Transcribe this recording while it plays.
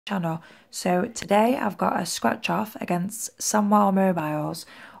Channel. So today I've got a scratch off against Samwell Mobiles,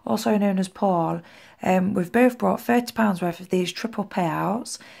 also known as Paul. We've both brought £30 worth of these triple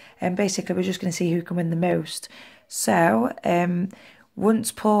payouts, and basically we're just going to see who can win the most. So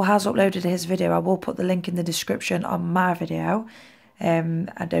once Paul has uploaded his video, I will put the link in the description on my video.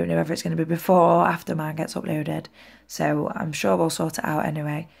 I don't know whether it's going to be before or after mine gets uploaded, so I'm sure we'll sort it out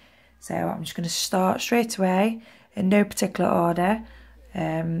anyway. So I'm just going to start straight away in no particular order.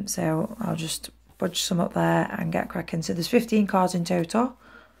 So I'll just budge some up there and get cracking. So there's 15 cards in total.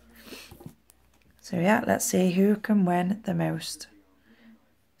 So yeah, let's see who can win the most.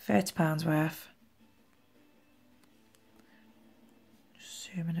 £30 worth.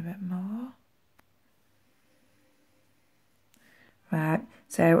 Just zoom in a bit more. Right,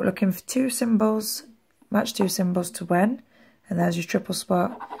 so looking for two symbols, match two symbols to win. And there's your triple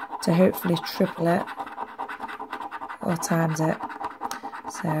spot to hopefully triple it or times it.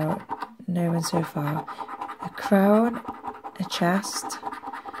 So, no win so far. A crown, a chest,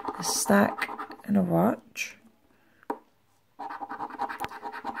 a stack and a watch.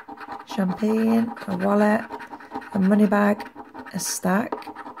 Champagne, a wallet, a money bag, a stack,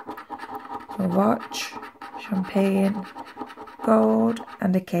 a watch, champagne, gold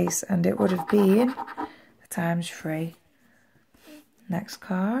and a case, and it would have been a times 3. Next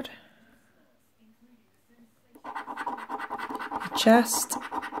card. A chest,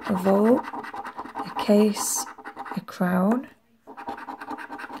 a vault, a case, a crown,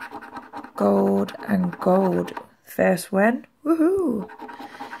 gold and gold. First win, woohoo!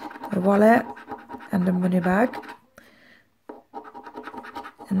 A wallet and a money bag,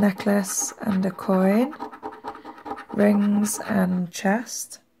 a necklace and a coin, rings and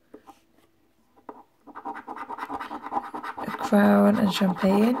chest, a crown and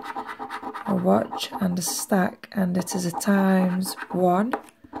champagne, a watch and a stack, and it is a times 1.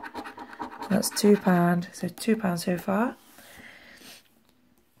 That's £2, so £2 so far.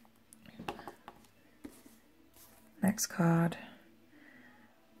 Next card.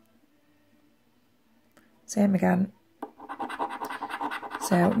 Same again.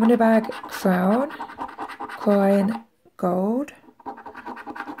 So money bag, crown, coin, gold,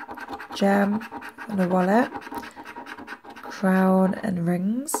 gem and a wallet, crown and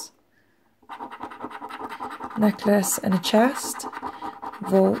rings, necklace and a chest,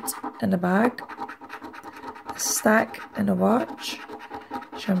 vault and a bag, a stack and a watch,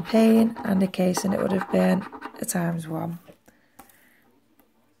 champagne and a case, and it would have been a times 1.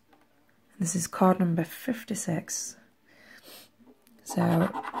 This is card number 56. So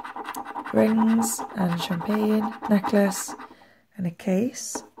rings and champagne, necklace and a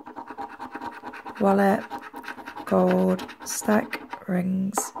case, wallet, gold, stack,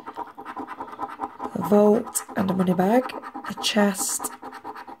 rings, a vault and a money bag, a chest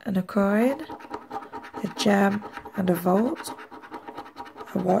and a coin, a gem and a vault,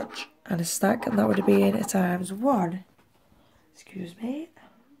 a watch and a stack, and that would have been a times 1. Excuse me.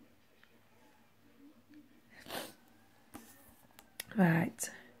 Right,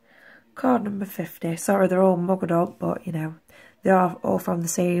 card number 50. Sorry, they're all mugged up, but you know, they are all from the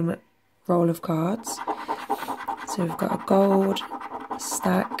same roll of cards. So we've got a gold,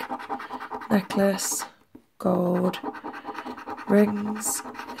 stack, necklace, gold, rings,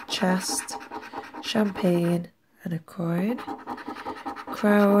 a chest, champagne and a coin,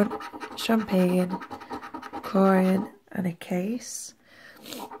 crown, champagne, coin and a case,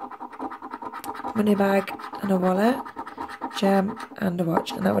 money bag and a wallet, gem and a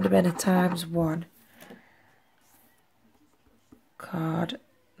watch, and that would have been a times 1. Card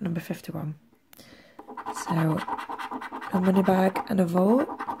number 51. So a money bag and a vault,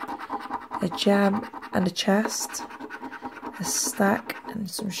 a gem and a chest, a stack and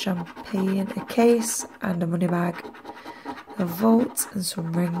some champagne, a case and a money bag, a vault and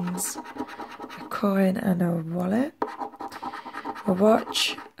some rings, a coin and a wallet, a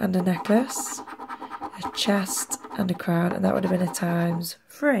watch and a necklace, a chest and a crown, and that would have been a times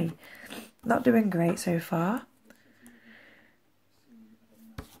 3. Not doing great so far.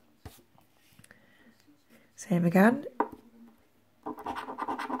 Same again. A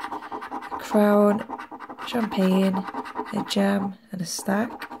crown, champagne, a gem and a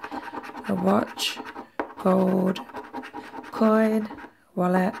stack, a watch, gold, coin,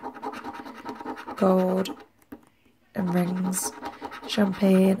 wallet, gold and rings,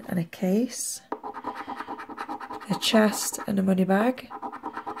 champagne and a case, a chest and a money bag,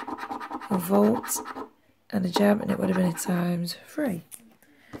 a vault and a gem, and it would have been a times 3.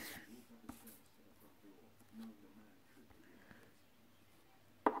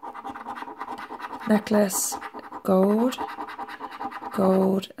 Necklace, gold,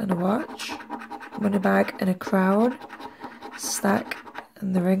 gold and a watch, money bag and a crown, stack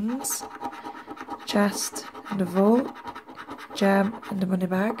and the rings, chest and a vault, gem and a money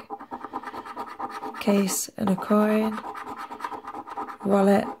bag, case and a coin,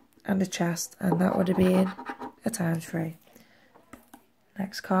 wallet and a chest, and that would have been a ×3.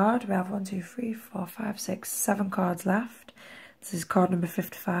 Next card, we have 1, 2, 3, 4, 5, 6, 7 cards left. This is card number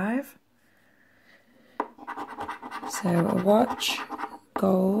 55. So a watch,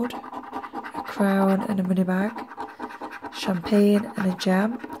 gold, a crown and a money bag, champagne and a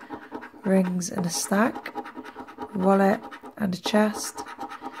gem, rings and a stack, wallet and a chest,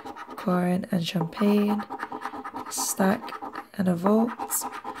 coin and champagne, a stack and a vault,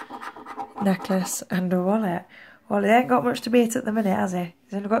 necklace and a wallet. Well, he ain't got much to beat at the minute, has he?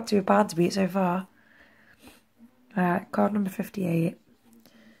 He's only got £2 to beat so far. Right, card number 58.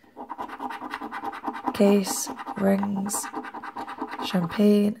 Case, rings,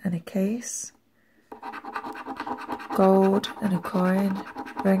 champagne and a case, gold and a coin,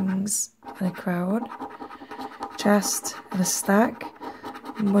 rings and a crown, chest and a stack,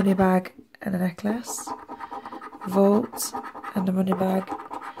 money bag and a necklace, vault and a money bag,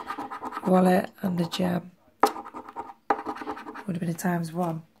 wallet and a gem. Would have been a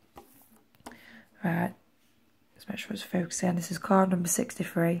 ×1. Right, let's make sure it's focusing. This is card number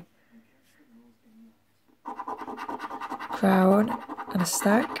 63. Crown and a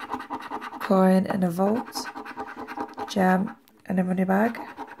stack, coin and a vault, gem and a money bag,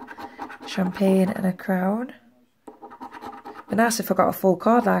 champagne and a crown. It'd be nice if I got a full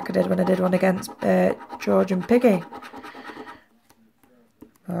card like I did when I did one against George and Piggy.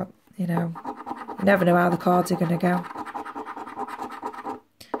 But, you know, you never know how the cards are going to go.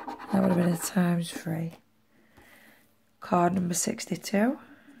 That would have been a ×3. Card number 62.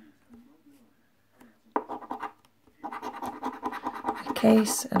 A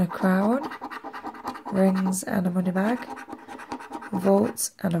case and a crown, rings and a money bag, vault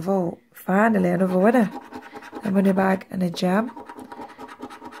and a vault. Finally, another winner. A money bag and a gem,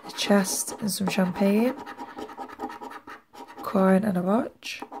 a chest and some champagne, coin and a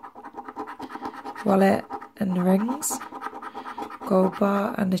watch, wallet and rings, gold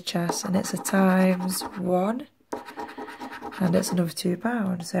bar and a chest, and it's a ×1, and it's another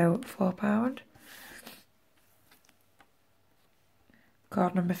 £2, so £4.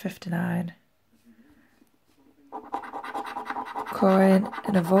 Card number 59. Coin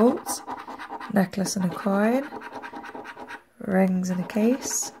and a vault, necklace and a coin, rings and a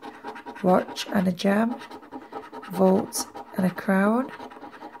case, watch and a gem, vault and a crown,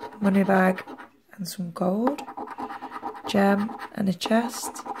 money bag and some gold, gem and a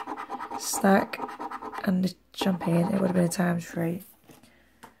chest, stack and a champagne. It would have been a ×3.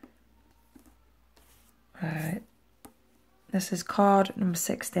 Right, this is card number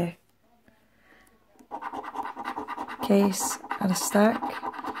 60. Case and a stack,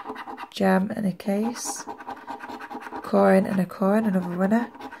 gem and a case, coin and a coin, another winner,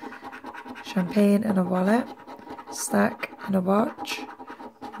 champagne and a wallet, stack and a watch,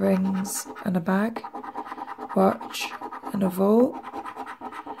 rings and a bag, watch and a vault,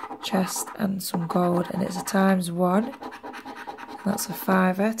 chest and some gold, and it's a ×1. That's a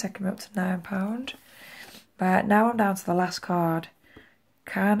 £5, taking me up to £9. Right, now I'm down to the last card.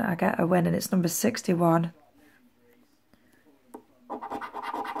 Can I get a win? And it's number 61.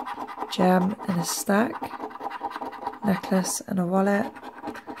 Gem and a stack, necklace and a wallet.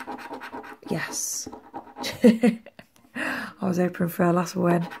 Yes. I was hoping for a last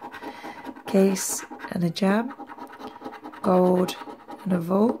win. Case and a gem, gold and a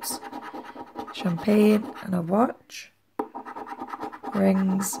vault, champagne and a watch,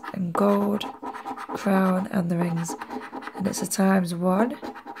 rings and gold, crown and the rings, and it's a ×1.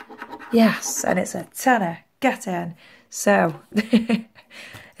 Yes, and it's a tenner. Get in. So it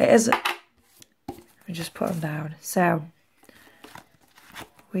is. Let me just put them down. So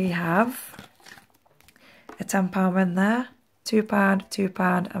we have a £10 win there, £2,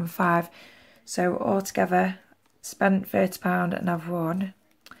 £2 and £5. So altogether, spent £30 and I've won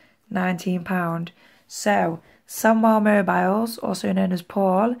 £19. So Samwell Mobiles, also known as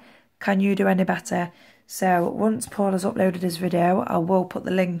Paul, can you do any better? So once Paul has uploaded his video, I will put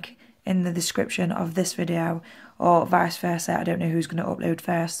the link in the description of this video, or vice versa. I don't know who's going to upload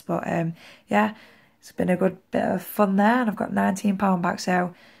first, but yeah, it's been a good bit of fun there, and I've got £19 back,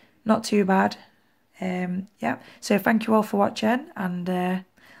 so not too bad. Yeah, so thank you all for watching, and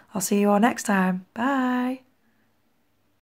I'll see you all next time. Bye.